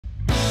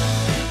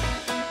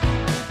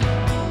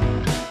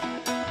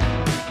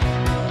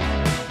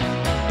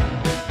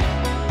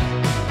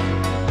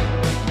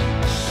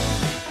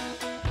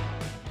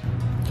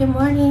Good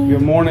morning.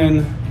 Good morning.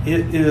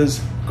 It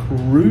is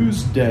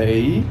cruise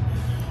day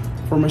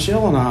for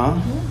Michelle and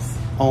I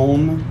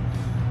on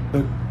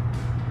the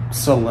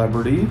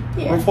Celebrity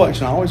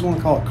Reflection. I always want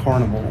to call it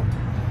Carnival.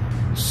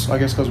 I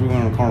guess because we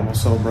went on a Carnival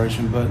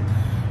celebration, but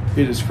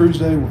it is cruise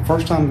day.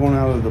 First time going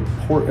out of the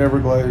Port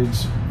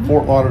Everglades,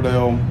 Fort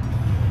Lauderdale.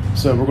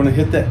 So we're going to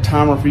hit that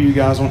timer for you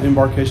guys on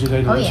Embarkation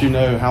Day to let you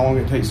know how long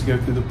it takes to go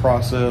through the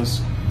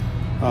process.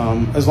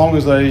 As long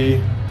as there's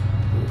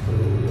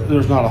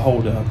not a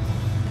holdup,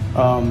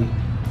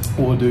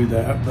 we'll do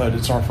that. But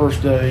it's our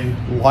first day.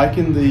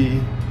 Liking the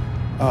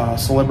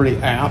Celebrity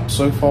app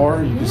so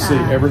far. You can see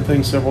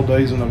everything several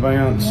days in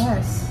advance.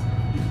 Yes.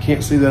 You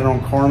can't see that on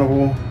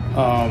Carnival.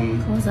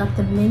 Pulls up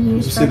the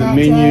menus. You see the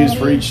menus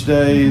for each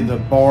day, the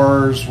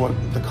bars, what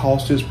the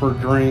cost is per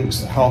drinks,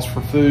 the cost for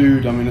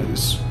food. I mean,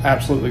 it's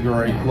absolutely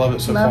great. Love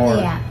it so far.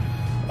 The app.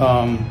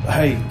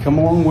 Hey, come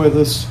along with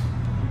us.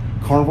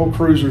 Carnival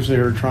Cruisers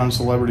here trying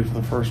Celebrity for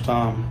the first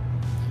time.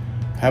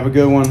 Have a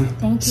good one.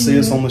 Thank you. See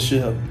us on the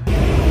ship.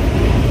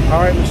 All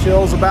right,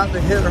 Michelle's about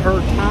to hit her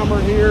timer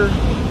here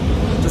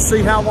to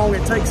see how long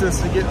it takes us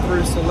to get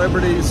through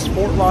Celebrity's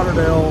Fort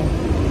Lauderdale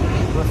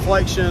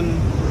Reflection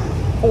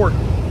Port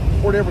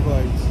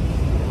Everglades.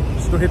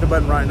 Just go hit the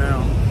button right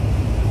now.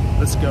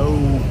 Let's go.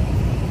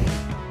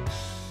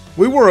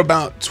 We were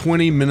about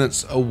 20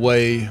 minutes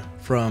away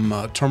from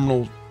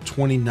Terminal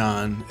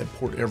 29 at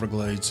Port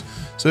Everglades.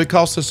 So it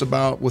cost us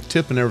about, with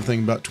tip and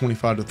everything, about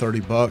 25 to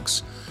 30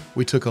 bucks.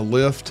 We took a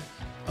lift.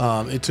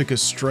 It took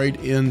us straight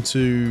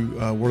into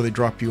where they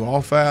drop you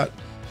off at.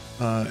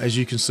 As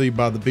you can see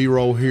by the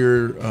B-roll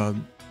here,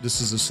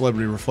 this is the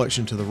Celebrity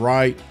Reflection to the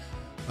right.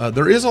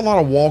 There is a lot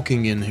of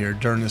walking in here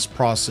during this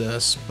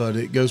process, but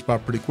it goes by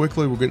pretty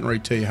quickly. We're getting ready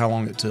to tell you how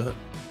long it took.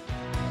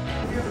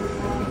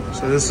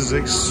 So this is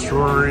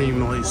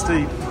extremely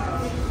steep.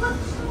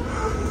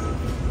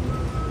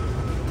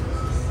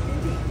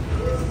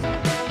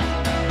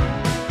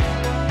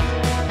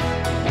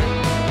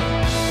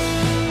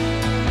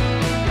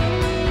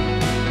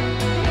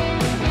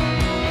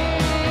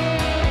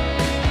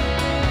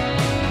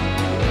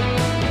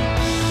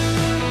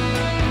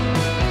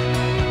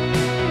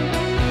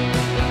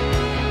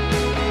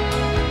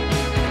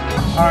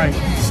 All right,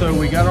 so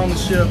we got on the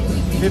ship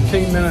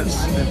 15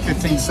 minutes and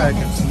 15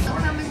 seconds.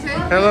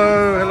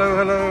 Hello, hello,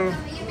 hello.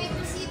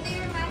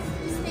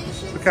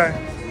 Okay,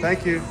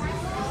 thank you.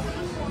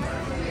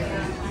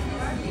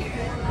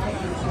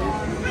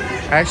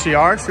 Actually,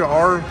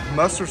 our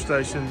muster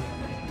station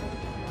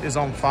is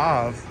on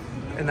 5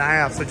 in the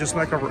app, so just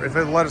make a, if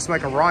it let us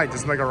make a right,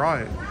 just make a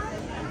right.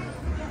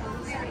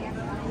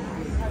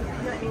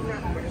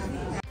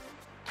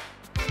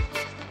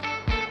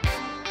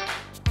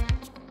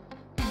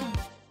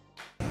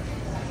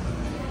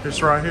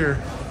 It's right here.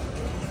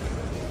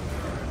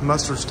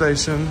 Muster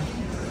station.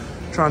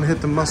 Trying to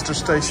hit the muster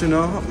station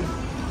up.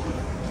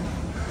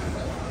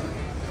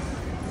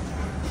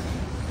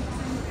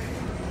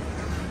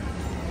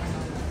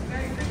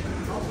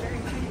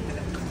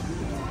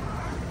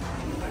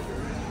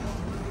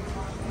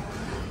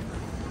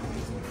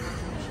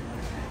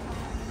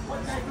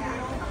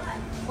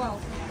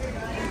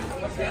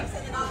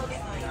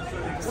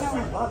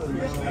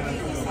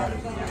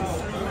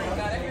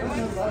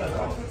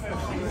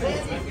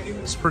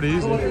 It's pretty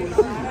easy.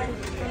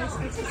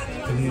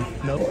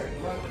 No.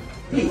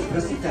 Please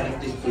proceed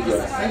directly to your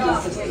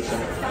assigned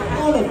station,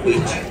 all of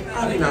which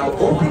are now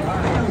open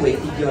and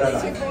waiting your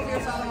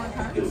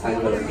arrival. You'll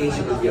find your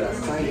location of your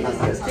assigned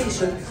master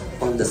station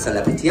on the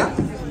Celebrity app,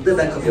 the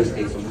back of your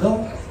station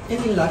door,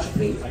 and in large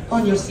print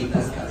on your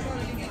seatbelt card.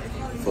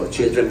 For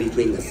children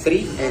between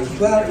 3 and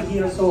 12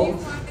 years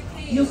old,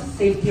 use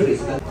safety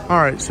wristband. All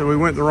right, so we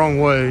went the wrong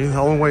way. The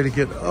only way to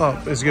get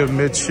up is to go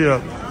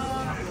midship.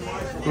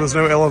 There's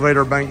no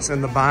elevator banks in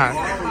the back,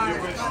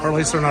 or at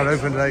least they're not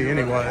open today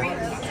anyway.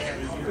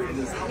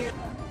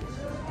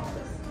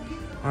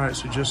 All right,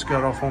 so just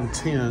got off on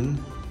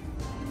 10.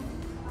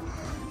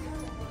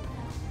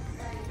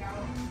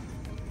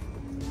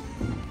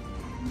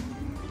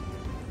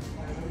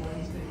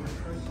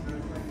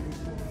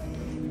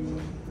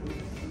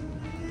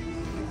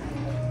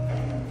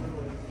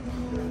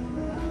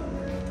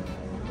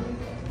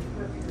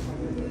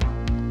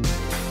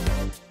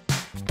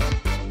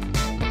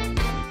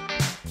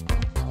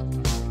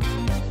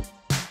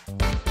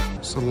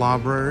 It's the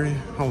library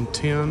on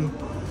 10.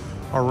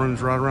 Our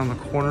room's right around the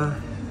corner.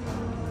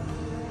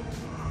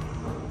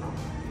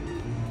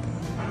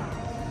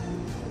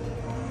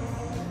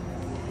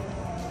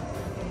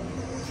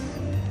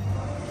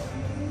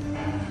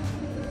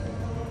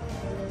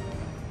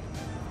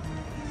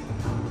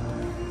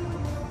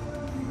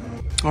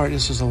 All right,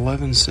 this is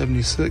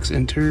 1176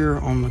 interior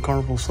on the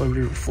Carnival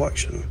Celebrity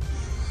Reflection.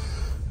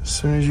 As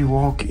soon as you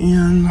walk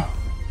in,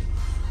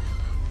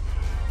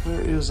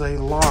 there is a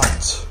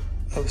lot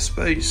of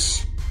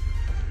space.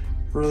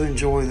 Really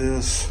enjoy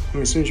this. I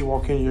mean, as soon as you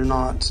walk in, you're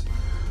not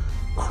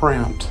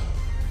cramped.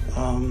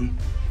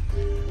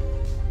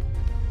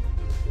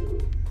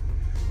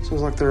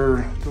 Seems like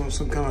they're doing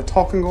some kind of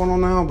talking going on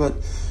now, but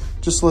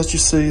just to let you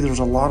see, there's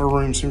a lot of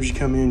room. As soon as you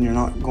come in, you're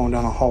not going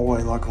down a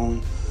hallway like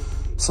on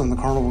some of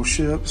the Carnival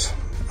ships.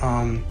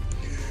 To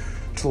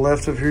the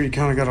left of here, you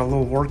kind of got a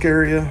little work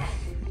area,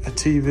 a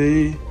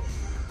TV,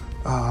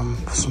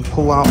 some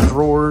pull-out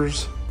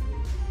drawers.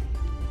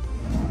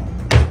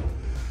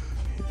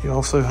 You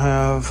also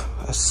have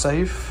a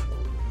safe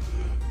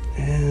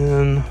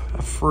and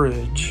a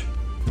fridge,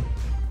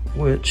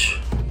 which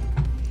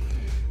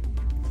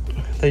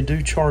they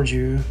do charge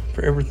you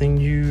for everything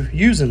you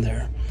use in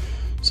there.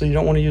 So you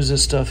don't want to use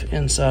this stuff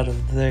inside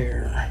of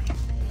there.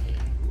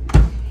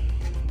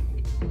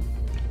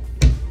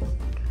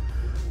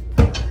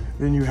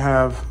 Then you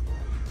have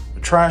a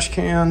trash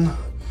can,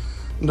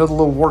 another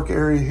little work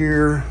area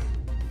here,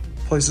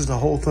 places to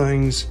hold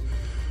things,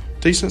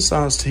 decent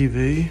sized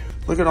TV.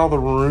 Look at all the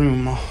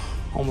room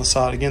on the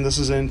side. Again, this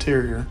is the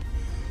interior.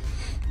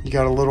 You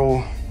got a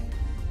little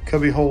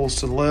cubby holes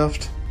to the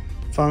left,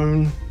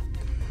 phone.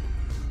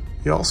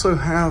 You also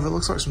have, it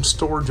looks like some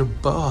storage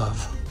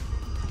above,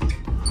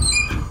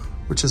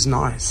 which is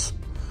nice.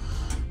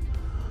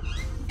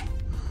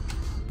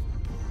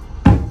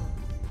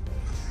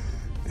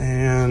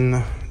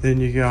 And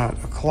then you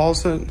got a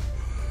closet,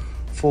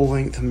 full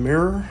length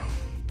mirror.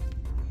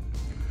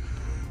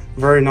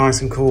 Very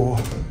nice and cool.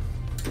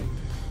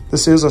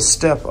 This is a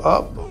step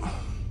up.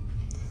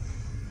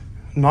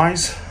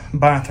 Nice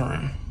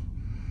bathroom.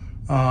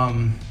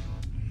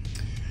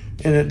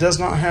 And it does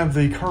not have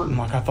the curtain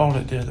like I thought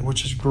it did,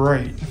 which is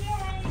great.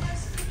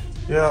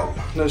 Yep,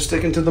 no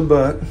sticking to the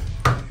butt.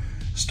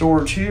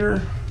 Storage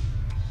here.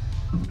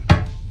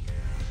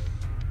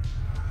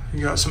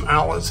 You got some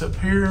outlets up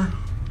here.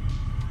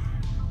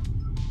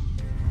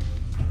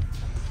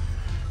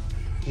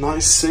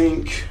 Nice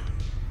sink.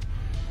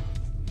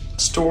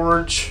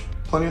 Storage,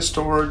 plenty of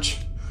storage.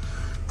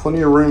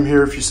 Plenty of room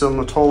here if you sit on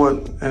the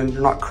toilet and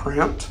you're not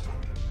cramped.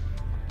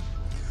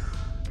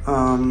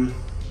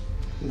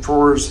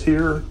 Drawers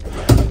here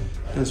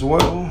as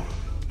well.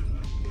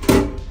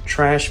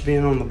 Trash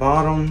bin on the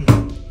bottom.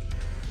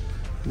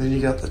 Then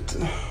you got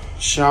the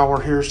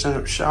shower here,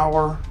 stand-up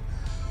shower.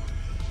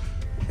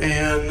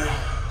 And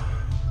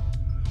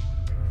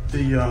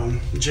the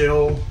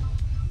gel,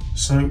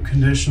 soap,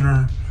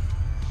 conditioner,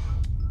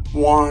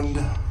 wand.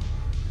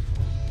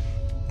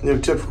 You know,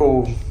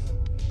 typical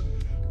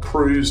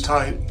cruise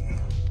type.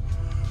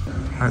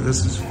 All right,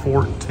 this is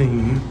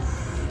 14.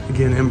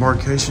 Again,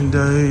 embarkation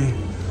day.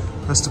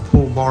 That's the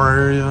pool bar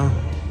area.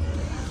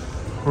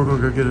 We're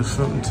gonna go get us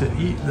something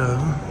to eat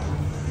though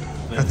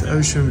at the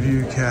Ocean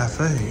View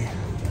Cafe.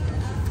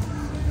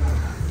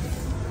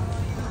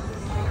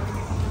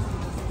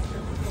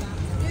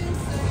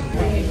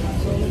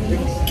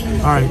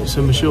 All right,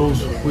 so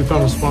Michelle's, we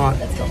found a spot.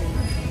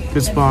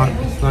 Good spot,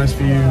 nice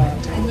view.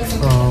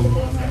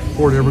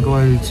 Port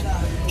Everglades.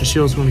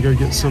 Michelle's gonna go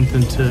get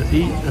something to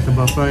eat at the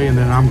buffet, and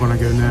then I'm gonna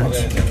go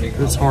next.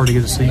 It's hard to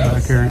get a seat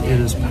back here, it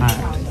is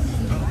packed.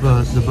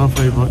 But the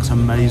buffet looks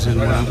amazing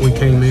when we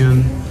came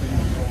in.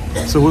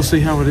 So we'll see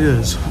how it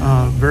is.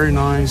 Very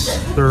nice.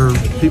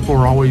 People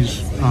are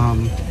always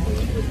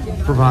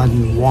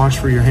providing wash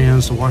for your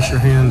hands, to wash your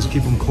hands,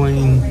 keep them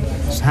clean.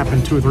 It's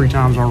happened 2 or 3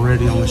 times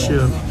already on the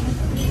ship.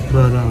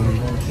 But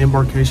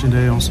embarkation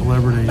day on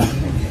Celebrity,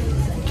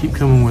 keep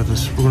coming with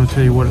us. We're gonna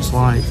tell you what it's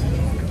like.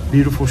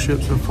 Beautiful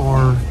ship so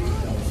far.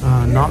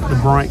 Not the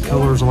bright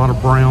colors, a lot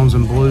of browns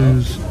and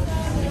blues.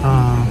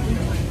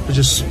 But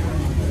just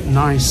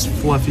nice,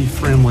 fluffy,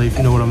 friendly, if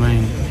you know what I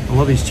mean. I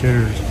love these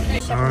chairs.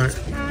 All right,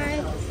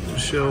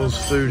 Michelle's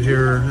food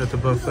here at the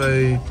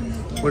buffet.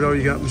 What all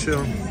you got,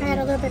 Michelle? I had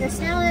a little bit of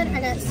salad. I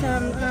got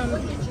some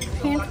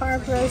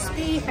hand-carved roast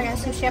beef. I got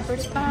some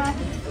shepherd's pie.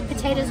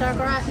 Potatoes au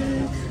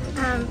gratin.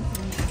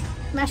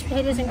 Mashed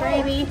potatoes and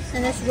gravy.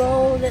 And this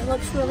roll that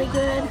looks really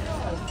good.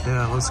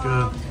 Yeah, looks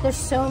good. There's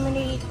so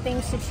many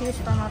things to choose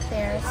from up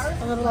there.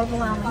 It's a little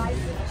overwhelming.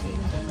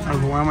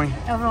 Overwhelming?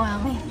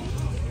 Overwhelming.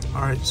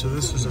 All right, so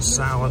this is a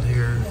salad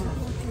here.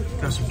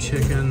 Got some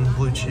chicken,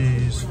 blue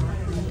cheese.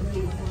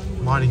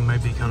 Lighting may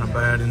be kind of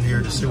bad in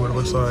here to see what it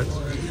looks like.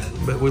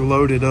 But we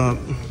loaded up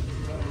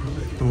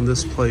on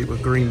this plate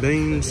with green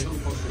beans,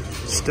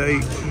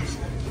 steak,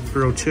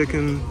 grilled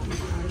chicken,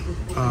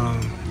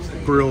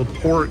 grilled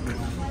pork,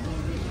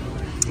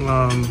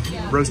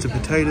 roasted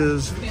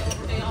potatoes,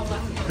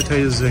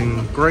 potatoes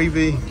and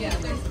gravy,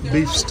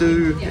 beef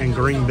stew, and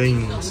green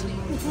beans.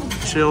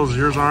 Michelle's,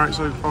 yours all right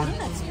so far?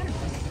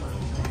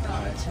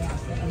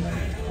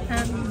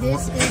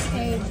 This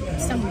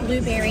is some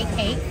blueberry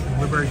cake.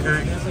 Blueberry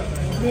cake?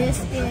 This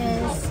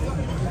is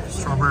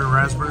strawberry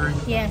raspberry?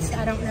 Yes,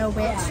 I don't know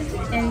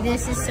which. And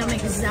this is some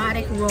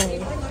exotic roll.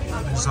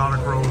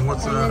 Exotic roll, and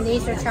what's that? And then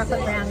these are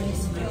chocolate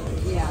brownies.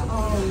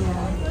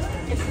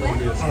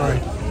 All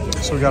right,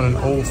 so we got an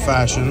old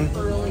fashioned.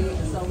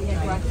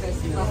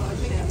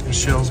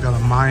 Michelle's got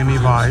a Miami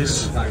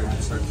Vice.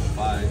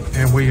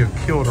 And we have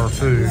killed our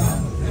food.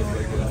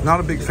 Not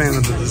a big fan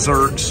of the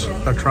desserts.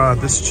 I tried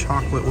this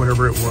chocolate,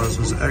 whatever it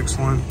was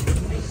excellent.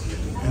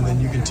 And then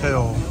you can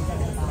tell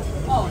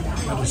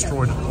I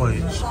destroyed the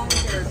plates.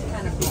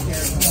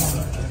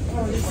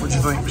 What'd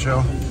you think,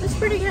 Michelle? It's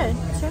pretty good.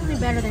 Certainly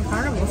better than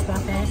Carnival's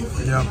buffet.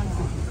 Yeah.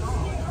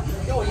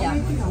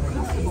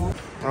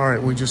 All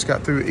right, we just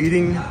got through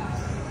eating,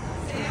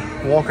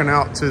 walking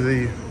out to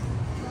the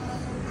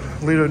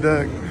Lido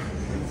deck.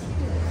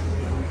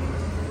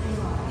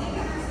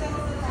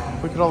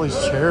 Look at all these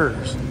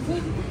chairs.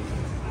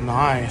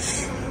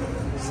 Nice.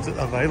 Still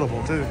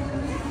available too.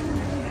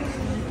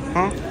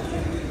 Huh?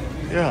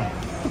 Yeah.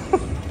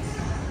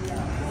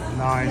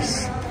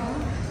 Nice.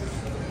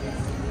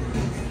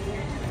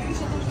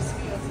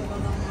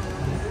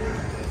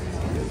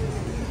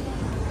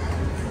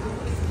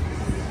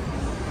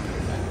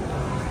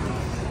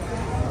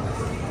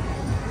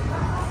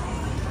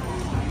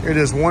 It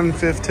is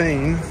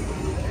 1:15.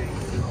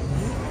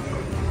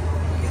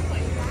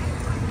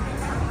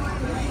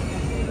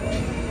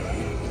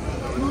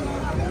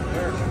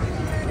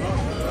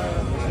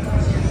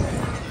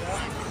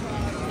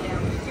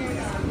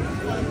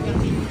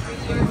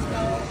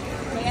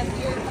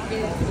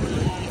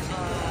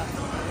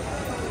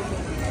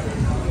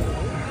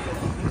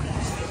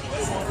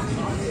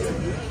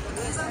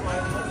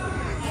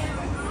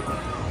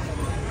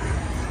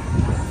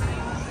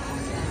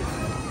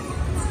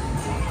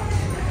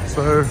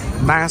 So,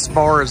 Mass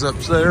Bar is up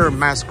there,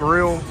 Mass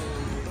Grill.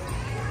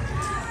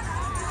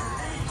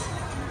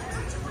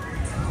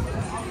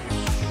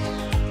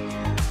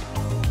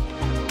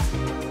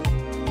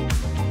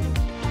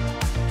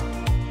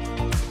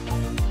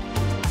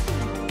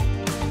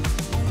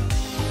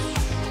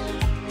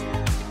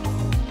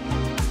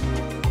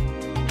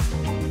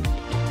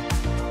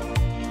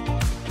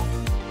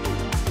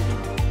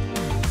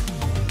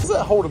 Does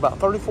that hold about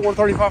 3,400,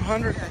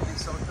 3,500? Yeah, I think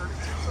so. 32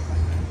 something.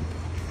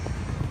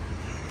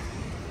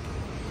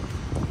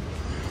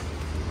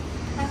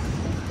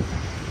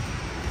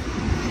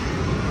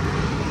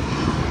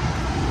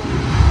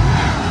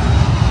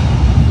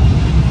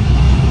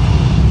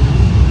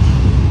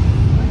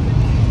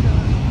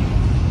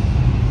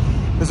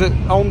 Is it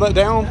on that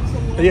down?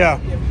 Yeah.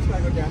 Yeah, we just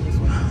gotta go down this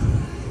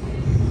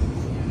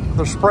one.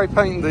 They're spray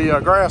painting the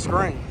grass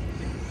green.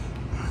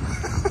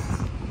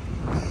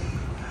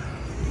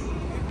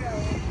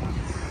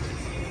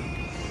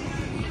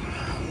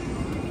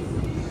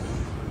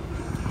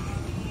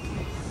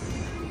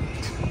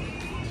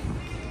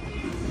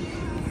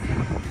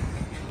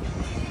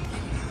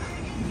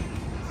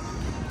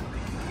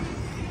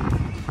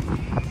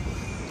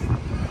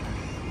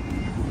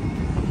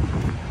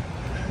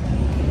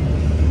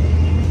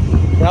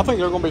 Yeah, I think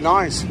they're going to be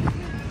nice.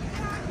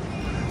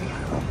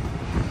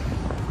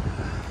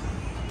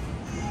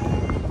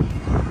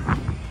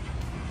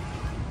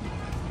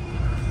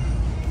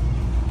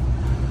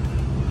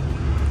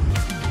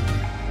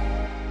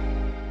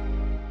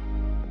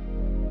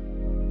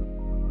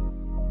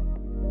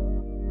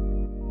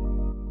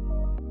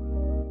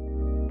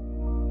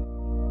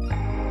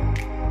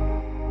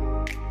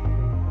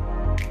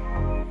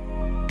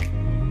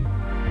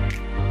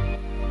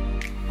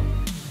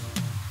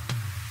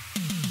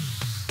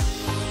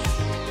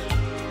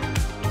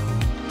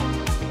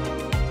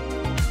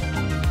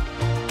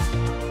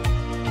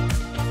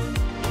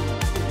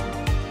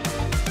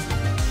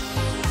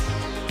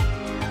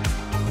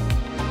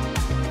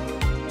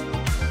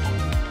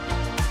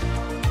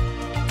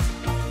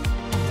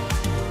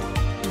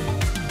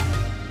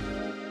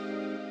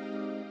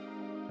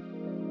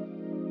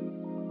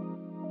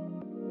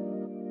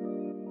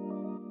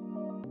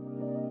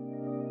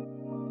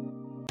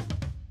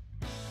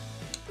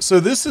 So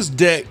this is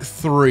deck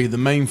 3, the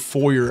main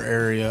foyer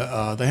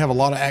area. They have a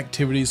lot of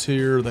activities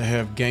here. They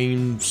have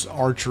games,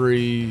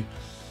 archery,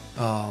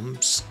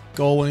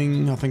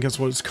 sculling, I think that's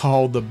what it's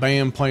called, the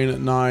band playing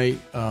at night,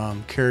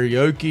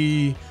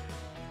 karaoke.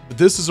 But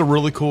this is a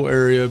really cool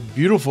area,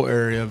 beautiful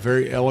area,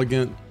 very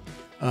elegant.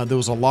 There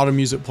was a lot of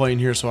music playing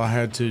here, so I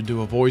had to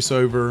do a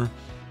voiceover.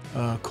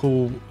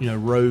 Cool,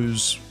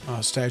 rose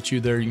statue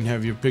there you can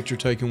have your picture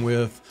taken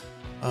with.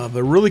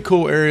 But really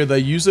cool area. They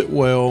use it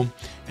well.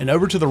 And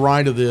over to the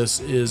right of this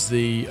is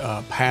the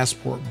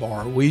passport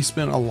bar. We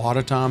spent a lot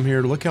of time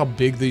here. Look how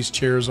big these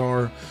chairs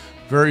are.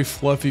 Very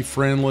fluffy,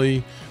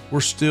 friendly.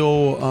 We're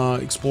still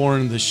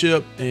exploring the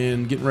ship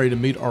and getting ready to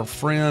meet our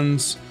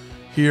friends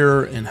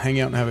here and hang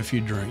out and have a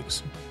few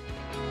drinks.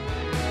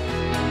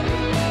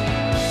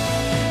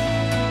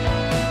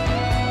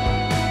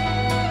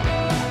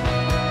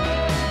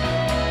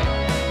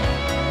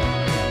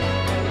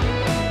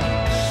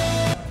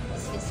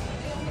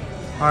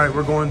 All right,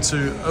 we're going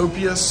to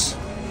Opius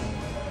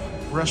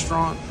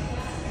Restaurant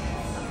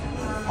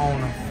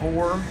on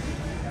 4.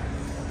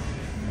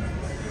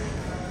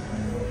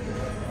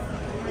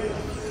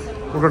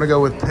 We're going to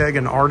go with Peg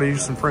and Artie,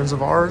 some friends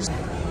of ours.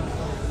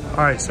 All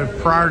right, so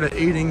prior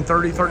to eating,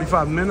 30,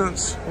 35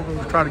 minutes, we're going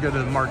to try to go to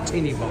the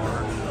Martini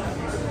Bar.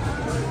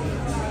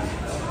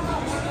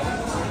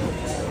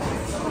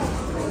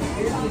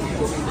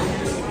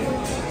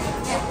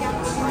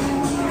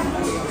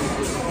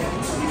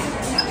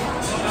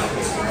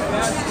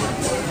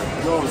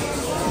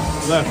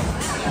 Left.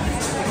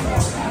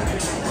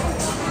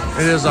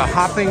 It is a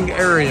hopping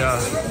area.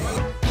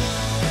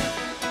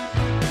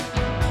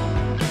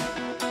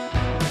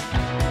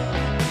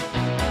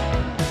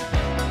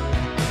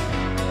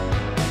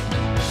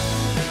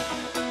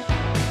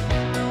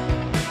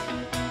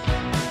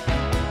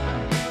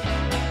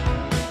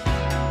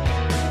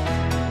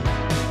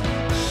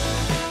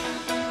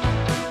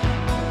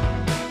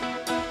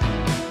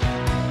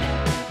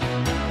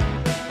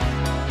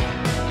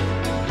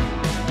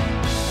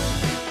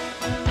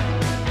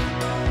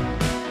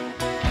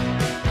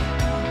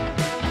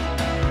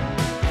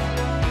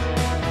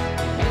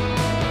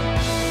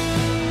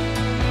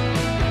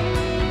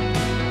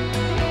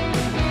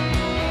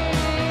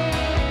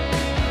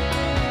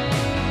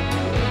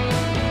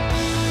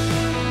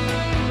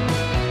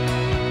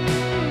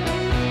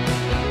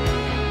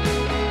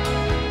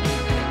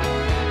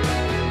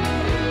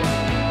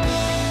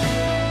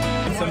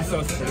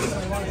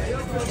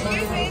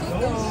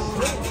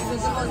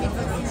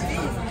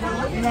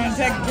 You want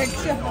to take a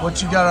picture?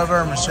 What you got over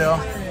there, Michelle?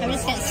 I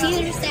just got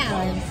Caesar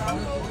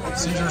salad.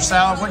 Caesar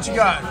salad. What you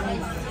got?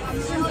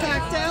 Some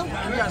cocktail.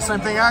 You got the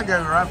same thing I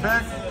gave, right,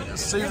 Peck?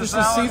 Caesar This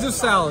salad. is Caesar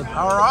salad.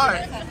 All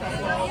right.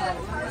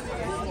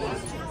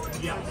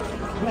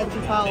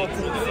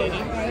 Metropolitan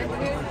City.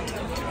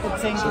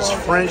 This is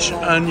French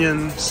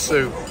onion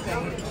soup.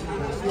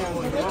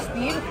 It looks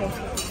beautiful.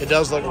 It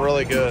does look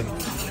really good.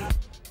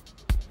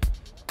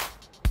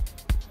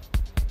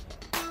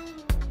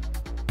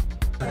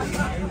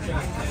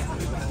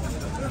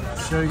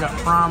 So you got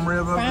prime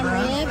rib over Prime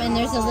there? rib, and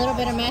there's a little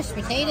bit of mashed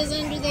potatoes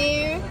under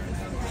there.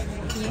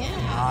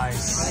 Yeah.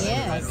 Nice.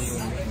 Yes.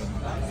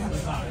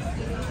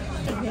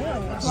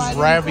 This is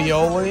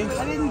ravioli.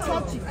 I didn't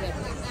touch it yet.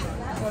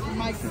 But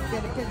Mike could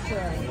get a picture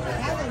of it.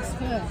 That looks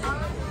good.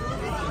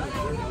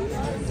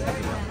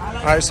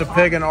 All right, so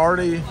Pig and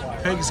Artie.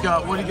 Pig's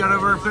got, what do you got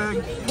over there,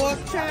 Pig? Pork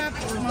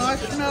chops,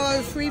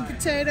 marshmallow, sweet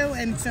potato,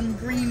 and some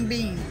green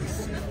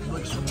beans.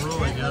 Looks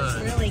really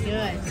good. Really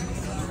good.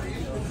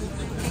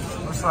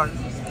 Looks like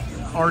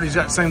Artie's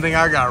got the same thing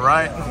I got,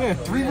 right? Yeah,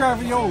 3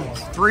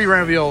 raviolis. 3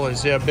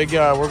 raviolis. Yeah, big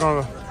guy. We're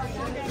going to...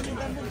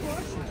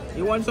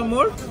 You want some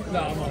more? No,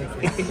 I'm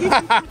okay.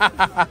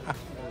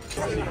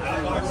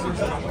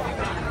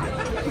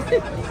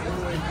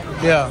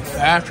 Yeah, the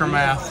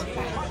aftermath.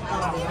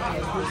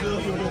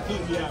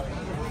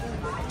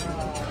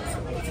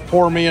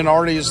 Pour me and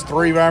Artie's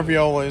 3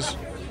 raviolis.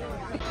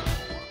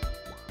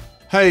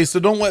 Hey, so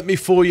don't let me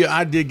fool you.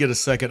 I did get a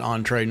second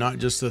entree, not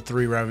just the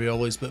 3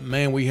 raviolis, but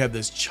man, we had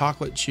this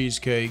chocolate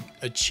cheesecake,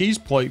 a cheese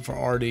plate for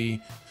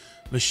Artie.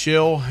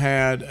 Michelle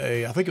had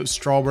a, I think it was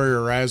strawberry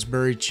or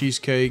raspberry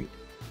cheesecake.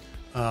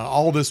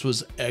 All this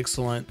was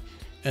excellent.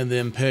 And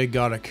then Peg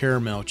got a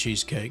caramel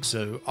cheesecake.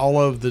 So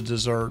all of the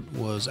dessert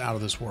was out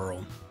of this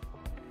world.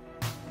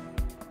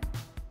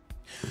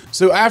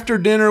 So after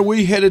dinner,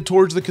 we headed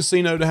towards the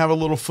casino to have a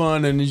little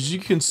fun. And as you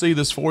can see,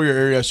 this foyer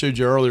area I showed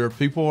you earlier,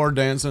 people are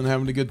dancing,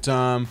 having a good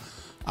time.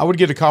 I would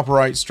get a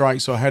copyright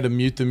strike, so I had to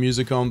mute the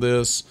music on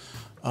this.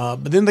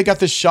 But then they got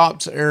this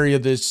shops area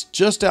that's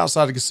just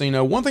outside the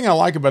casino. One thing I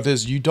like about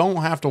this, you don't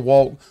have to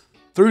walk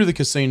through the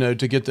casino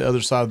to get to the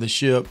other side of the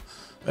ship.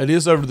 It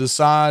is over to the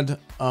side.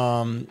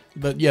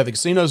 But yeah, the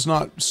casino's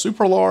not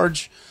super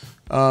large.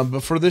 But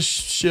for this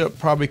ship,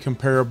 probably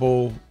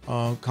comparable,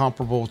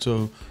 comparable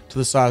to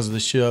the size of the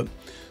ship.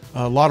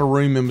 A lot of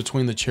room in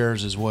between the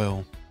chairs as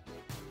well.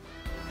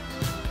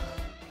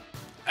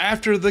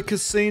 After the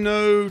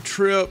casino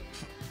trip,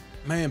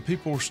 man,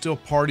 people were still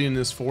partying in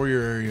this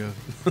foyer area.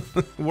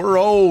 We're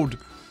old.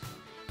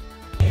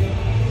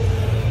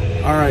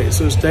 All right,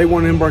 so it's day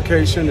 1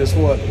 embarkation. It's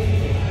what,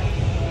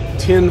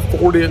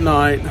 10:40 at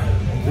night.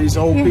 These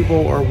old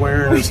people are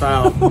wearing us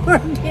out.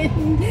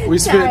 We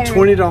spent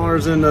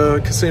 $20 in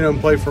the casino and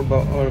played for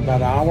about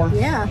an hour.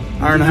 Yeah.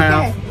 Hour and a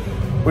half.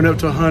 Went up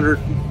to 100,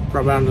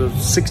 right down to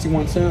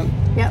 61 cents.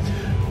 Yep.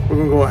 We're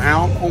gonna go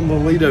out on the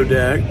Lido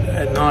deck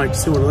at night to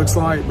see what it looks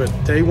like. But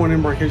day 1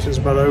 embarkation is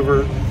about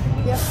over.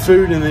 Yep.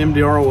 Food in the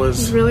MDR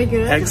was really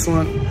good.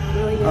 Excellent.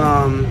 Really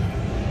good.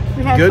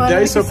 We had good fun day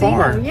at the so casino.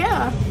 far.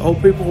 Yeah.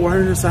 Old people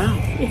wearing us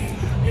out.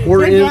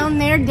 They're down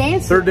there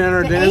dancing. They're down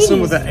there dancing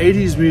 80s. with the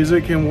 80s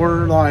music, and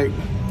we're like,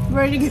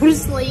 ready to go to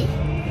sleep.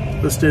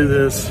 Let's do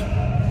this.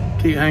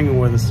 Keep hanging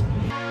with us.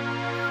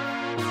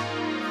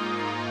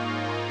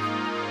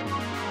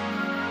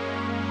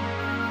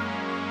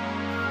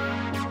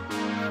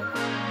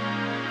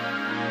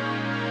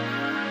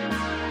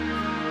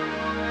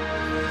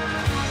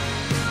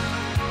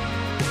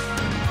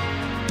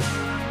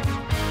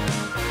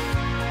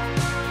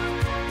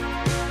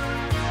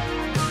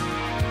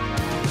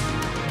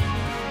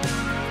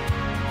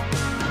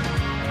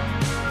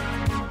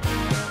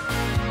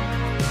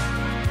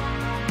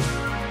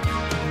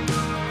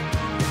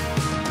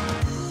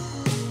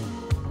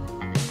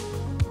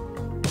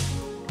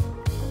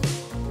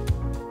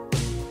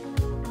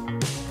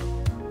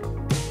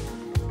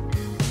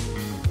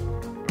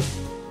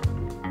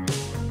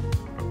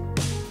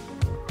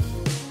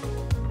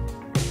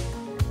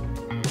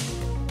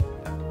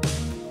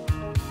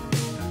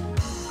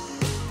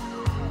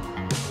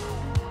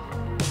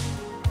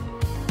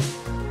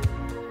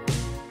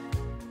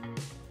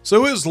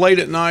 So it was late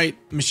at night.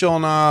 Michelle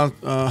and I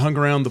hung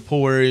around the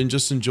pool area and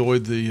just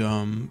enjoyed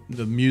the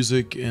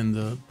music and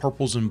the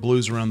purples and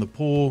blues around the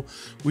pool.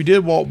 We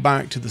did walk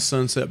back to the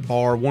Sunset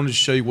Bar. Wanted to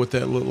show you what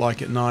that looked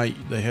like at night.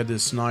 They had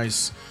this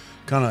nice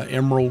kind of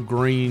emerald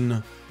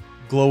green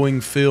glowing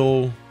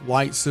fill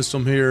light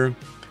system here.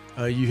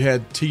 You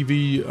had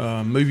TV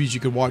movies you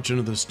could watch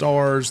under the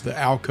stars. The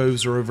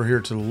alcoves are over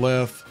here to the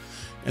left.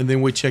 And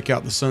then we check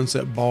out the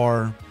Sunset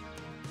Bar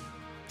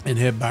and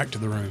head back to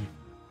the room.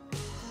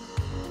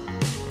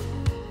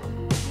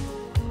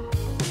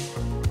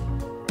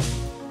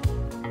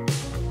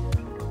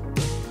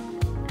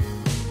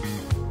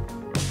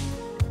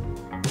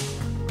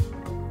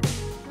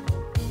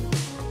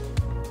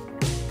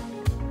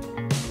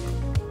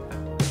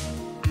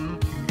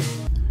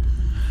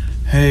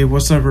 Hey,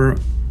 what's up,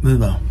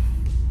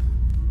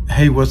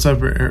 Hey, what's up,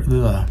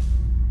 Too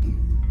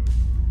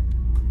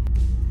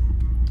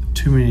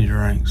many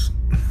drinks.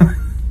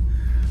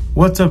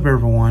 What's up,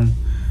 everyone?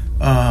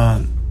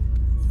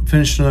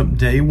 Finishing up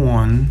day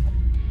one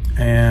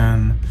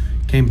and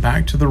came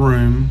back to the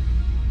room,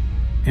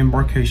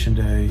 Embarkation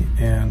Day,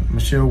 and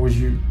Michelle,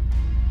 I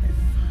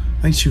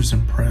think she was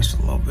impressed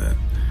a little bit.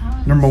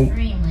 Number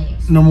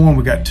one,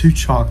 we got 2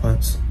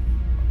 chocolates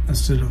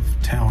instead of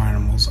towel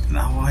animals, and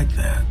I like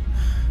that.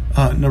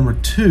 Number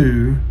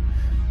 2,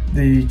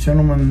 the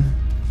gentleman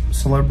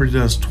celebrity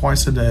does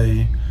twice a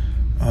day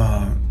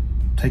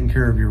taking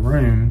care of your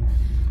room,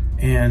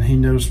 and he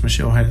noticed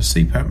Michelle had a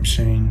CPAP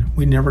machine.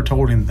 We never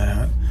told him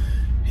that.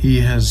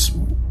 He has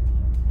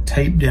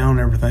taped down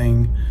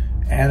everything,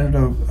 added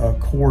a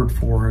cord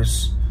for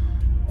us.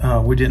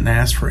 We didn't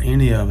ask for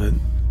any of it,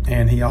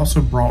 and he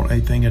also brought a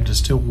thing of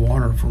distilled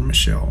water for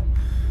Michelle.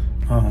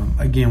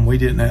 Again, we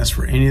didn't ask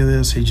for any of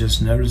this. He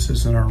just noticed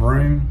this in our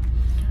room.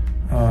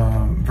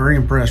 Very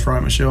impressed,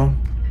 right, Michelle?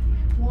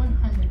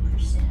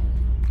 100%.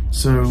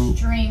 So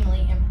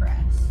Extremely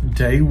impressed.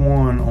 Day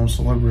one on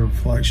Celebrity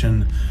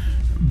Reflection,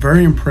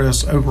 very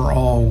impressed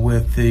overall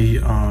with the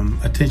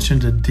attention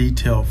to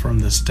detail from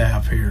the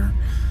staff here.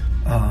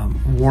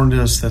 Warned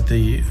us that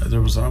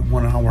there was a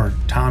 1-hour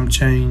time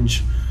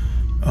change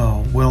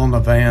well in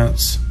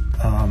advance.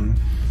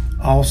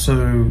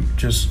 Also,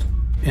 just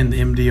in the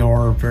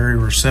MDR, very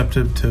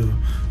receptive to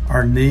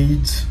our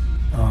needs,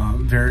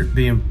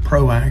 being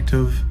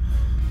proactive.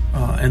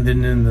 And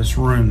then in this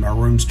room, our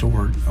room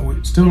steward,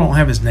 we still don't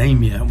have his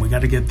name yet. We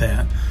got to get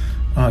that.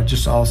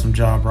 Just an awesome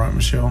job, right,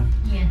 Michelle?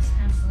 Yes,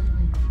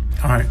 absolutely.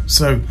 All right,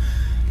 so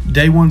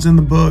day one's in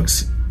the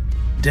books.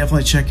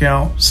 Definitely check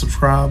out,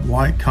 subscribe,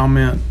 like,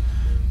 comment,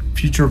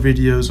 future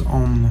videos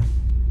on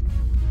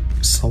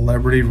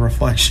Celebrity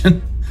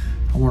Reflection.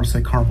 I want to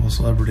say Carnival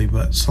Celebrity,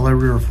 but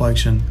Celebrity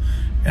Reflection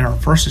and our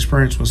first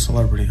experience with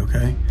Celebrity,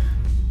 okay?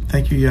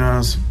 Thank you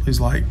guys.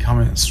 Please like,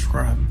 comment, and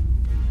subscribe.